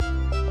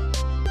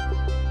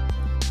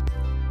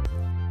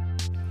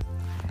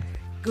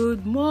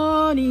Good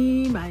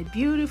morning, my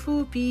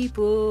beautiful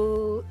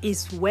people.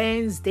 It's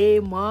Wednesday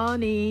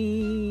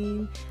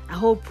morning. I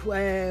hope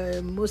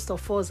most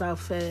of us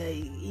have,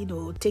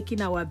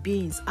 taken our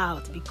beans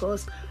out,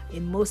 because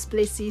in most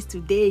places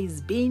today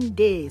is bean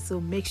day.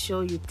 So make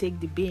sure you take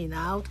the bean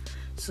out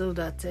so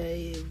that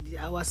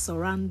our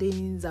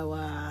surroundings,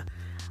 our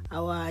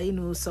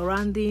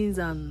surroundings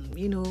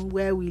and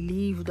where we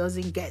live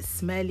doesn't get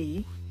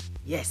smelly.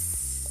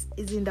 Yes,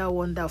 isn't that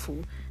wonderful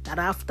that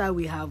after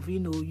we have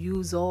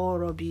used all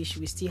rubbish,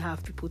 we still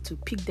have people to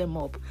pick them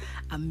up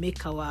and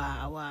make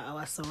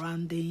our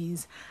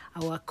surroundings,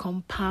 our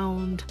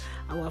compound,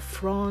 our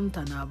front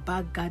and our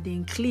back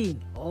garden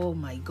clean. Oh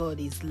my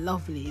God, it's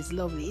lovely.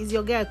 It's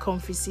your girl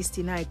Comfy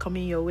 69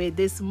 coming your way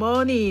this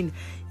morning.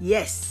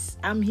 Yes,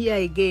 I'm here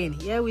again.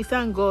 Yeah, we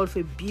thank God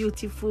for a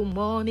beautiful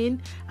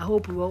morning. I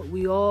hope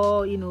we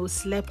all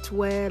slept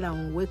well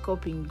and wake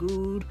up in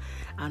good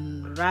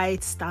and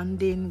right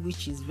standing,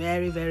 which is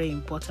very, very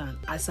important.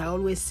 As I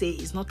always say,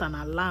 it's not an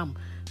alarm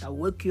that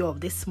wake you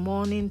up this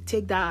morning.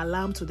 Take that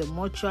alarm to the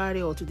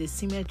mortuary or to the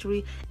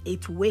cemetery.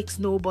 It wakes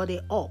nobody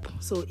up.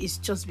 So it's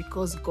just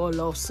because God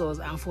loves us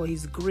and for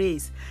His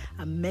grace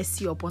and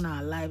mercy upon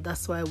our life.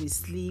 That's why we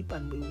sleep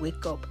and we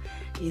wake up.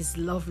 It's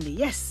lovely.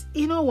 Yes,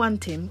 one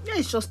thing.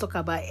 Let's just talk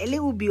about a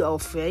little bit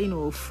of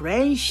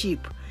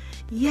friendship.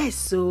 Yes,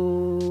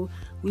 so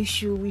we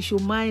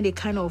should mind the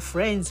kind of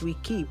friends we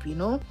keep.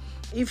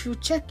 If you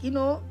check,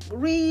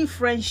 real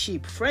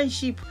friendship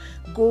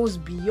goes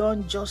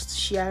beyond just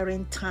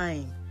sharing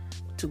time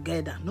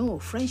together. No,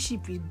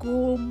 friendship will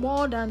go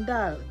more than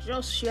that,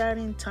 just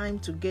sharing time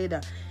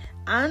together.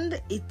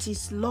 And it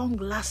is long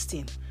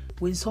lasting.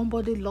 When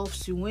somebody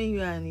loves you, when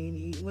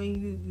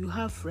you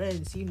have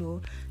friends,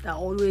 that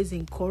always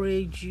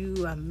encourage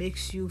you and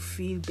makes you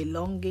feel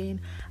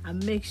belonging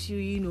and makes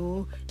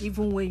you,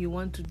 even when you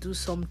want to do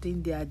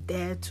something, they are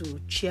there to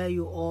cheer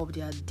you up.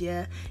 They are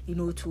there,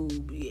 to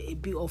be a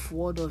bit of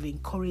word of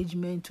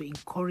encouragement to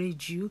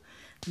encourage you.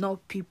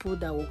 Not people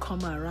that will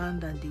come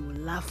around and they will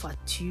laugh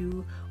at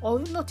you, or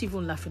not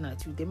even laughing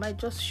at you. They might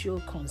just show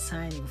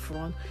concern in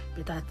front,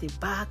 but at the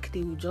back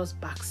they will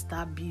just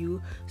backstab you.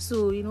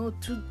 So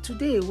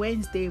today,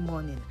 Wednesday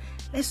morning,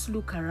 let's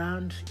look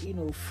around,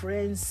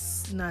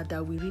 friends now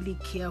that we really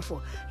care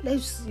for.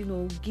 Let's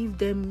give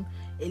them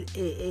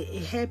a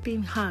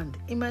helping hand.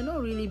 It might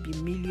not really be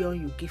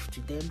million you give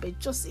to them, but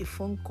just a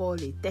phone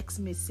call, a text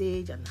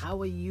message, and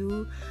how are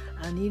you,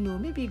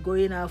 and maybe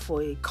going out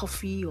for a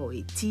coffee or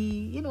a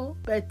tea.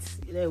 But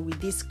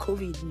with this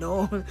COVID,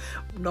 no,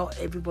 not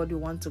everybody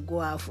wants to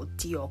go out for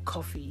tea or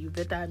coffee. You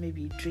better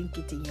maybe drink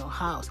it in your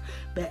house.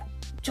 But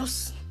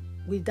just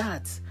with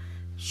that,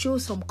 show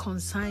some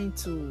concern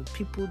to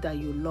people that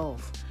you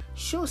love.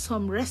 Show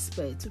some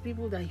respect to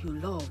people that you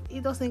love.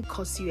 It doesn't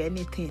cost you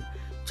anything.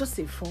 Just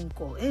a phone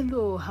call.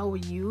 Hello, how are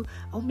you?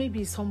 Or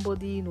maybe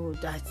somebody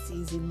that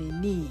is in a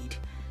need.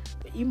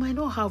 You might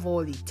not have all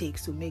it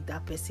takes to make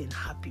that person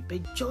happy,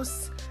 but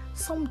just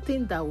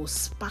something that will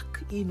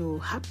spark,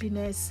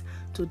 happiness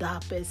to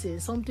that person.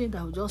 Something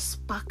that will just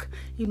spark,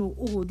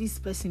 oh, this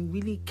person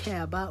really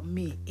care about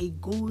me.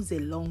 It goes a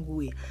long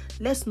way.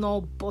 Let's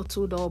not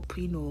bottle up,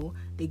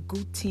 the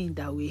good thing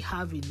that we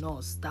have in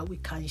us, that we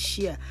can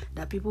share,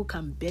 that people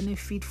can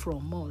benefit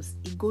from us.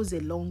 It goes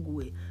a long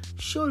way.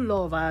 Show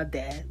love out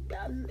there.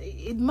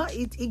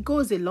 It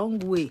goes a long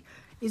way.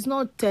 It's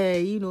not,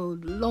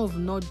 love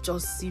not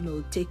just,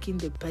 taking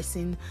the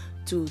person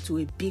to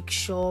a big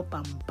shop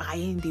and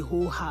buying the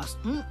whole house.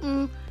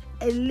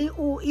 A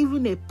little,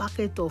 even a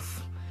packet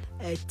of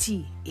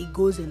tea, it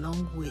goes a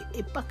long way.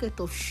 A packet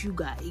of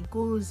sugar, it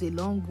goes a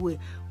long way.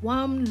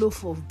 One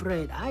loaf of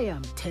bread, I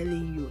am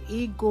telling you,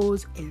 it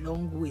goes a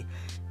long way.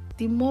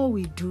 The more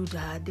we do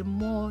that, the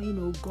more,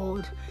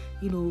 God,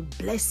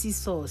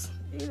 blesses us.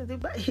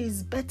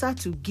 It's better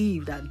to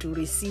give than to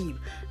receive,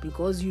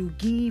 because you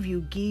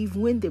give,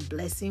 when the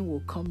blessing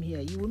will come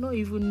here, you will not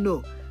even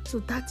know. So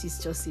that is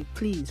just it.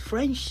 Please,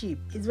 friendship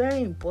is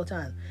very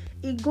important.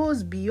 It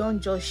goes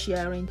beyond just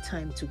sharing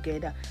time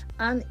together,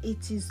 and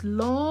it is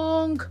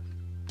long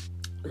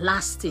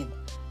lasting.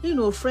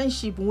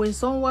 Friendship, when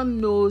someone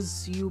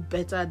knows you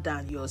better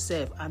than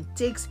yourself and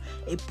takes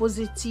a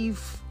positive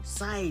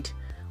side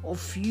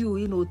of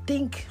you,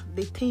 think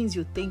the things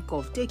you think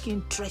of, take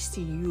interest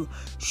in you,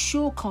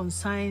 show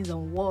concerns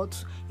on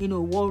what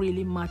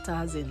really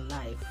matters in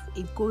life.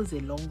 It goes a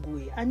long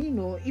way. And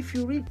if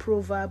you read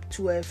Proverbs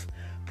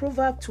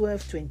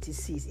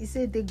 12:26, it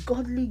said the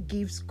godly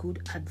gives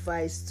good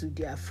advice to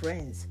their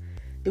friends.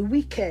 The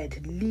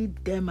wicked lead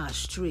them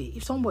astray.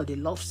 If somebody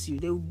loves you,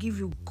 they will give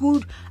you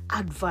good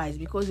advice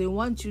because they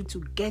want you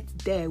to get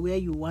there where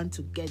you want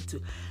to get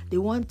to. They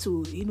want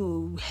to,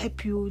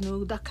 help you,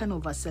 that kind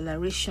of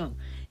acceleration.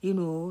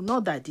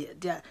 Not that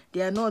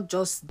they are not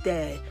just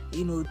there,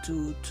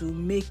 to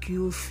make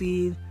you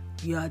feel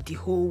you are the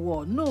whole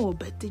world. No,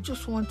 but they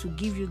just want to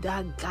give you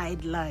that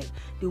guideline.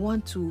 They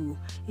want to,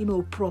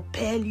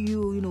 propel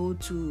you,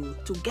 to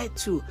get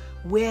to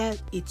where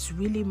it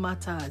really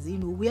matters,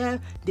 where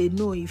they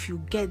know if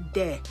you get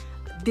there,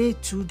 they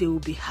too, they will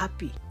be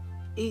happy.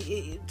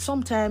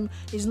 Sometimes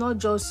it's not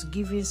just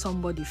giving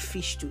somebody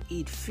fish to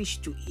eat.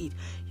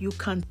 You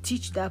can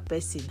teach that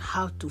person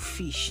how to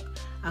fish,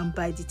 and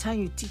by the time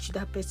you teach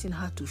that person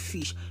how to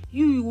fish,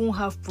 you won't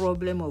have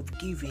problem of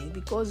giving,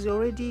 because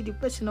the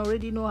person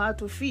already know how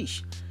to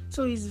fish.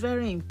 So it's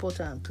very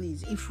important,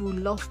 please. If you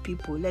love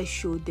people, let's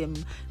show them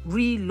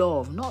real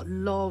love, not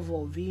love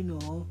of,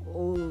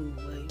 who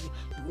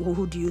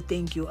do you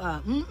think you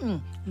are?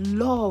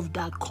 Love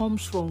that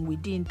comes from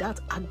within, that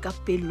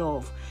agape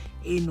love,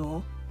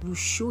 we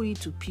show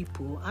it to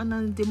people. And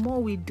then the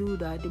more we do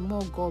that, the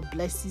more God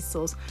blesses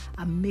us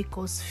and make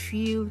us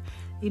feel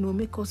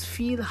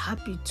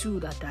happy too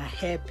that they're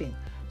helping.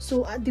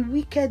 So the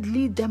wicked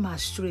lead them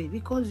astray,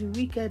 because the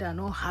wicked are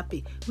not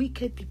happy.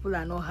 Wicked people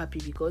are not happy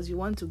because you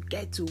want to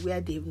get to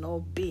where they've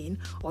not been,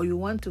 or you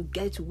want to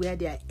get to where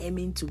they are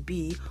aiming to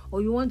be,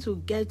 or you want to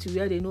get to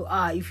where they know,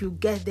 if you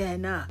get there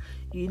now,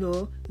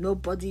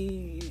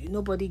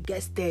 nobody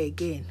gets there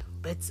again.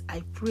 But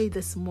I pray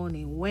this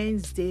morning,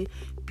 Wednesday,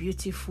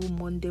 beautiful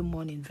Monday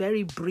morning,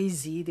 very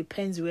breezy,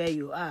 depends where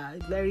you are,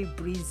 very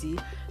breezy,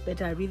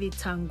 but I really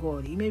thank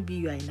God. Maybe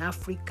you are in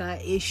Africa,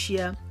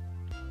 Asia,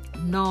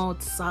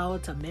 North,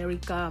 South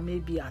America,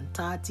 maybe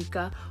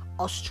Antarctica,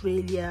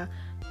 Australia,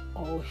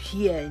 or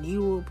here in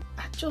Europe.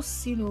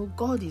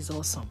 God is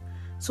awesome.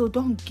 So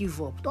don't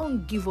give up.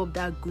 Don't give up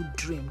that good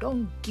dream.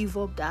 Don't give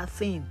up that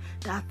thing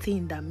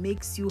that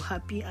makes you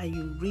happy, and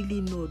you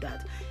really know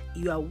that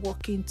you are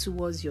walking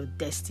towards your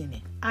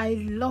destiny. I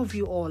love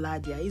you all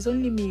out there. It's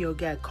only me, your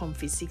girl,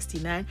 Comfy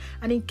 69.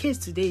 And in case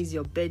today is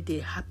your birthday,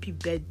 happy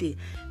birthday.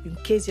 In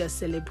case you're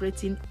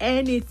celebrating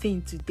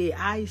anything today,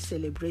 I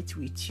celebrate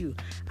with you.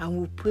 And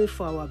we'll pray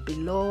for our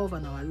beloved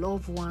and our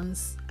loved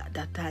ones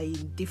that are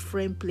in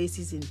different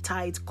places, in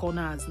tight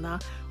corners now.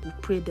 We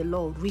pray the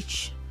Lord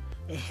reach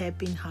a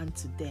helping hand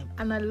to them.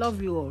 And I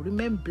love you all.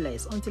 Remain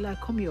blessed until I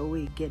come your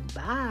way again.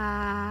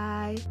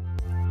 Bye.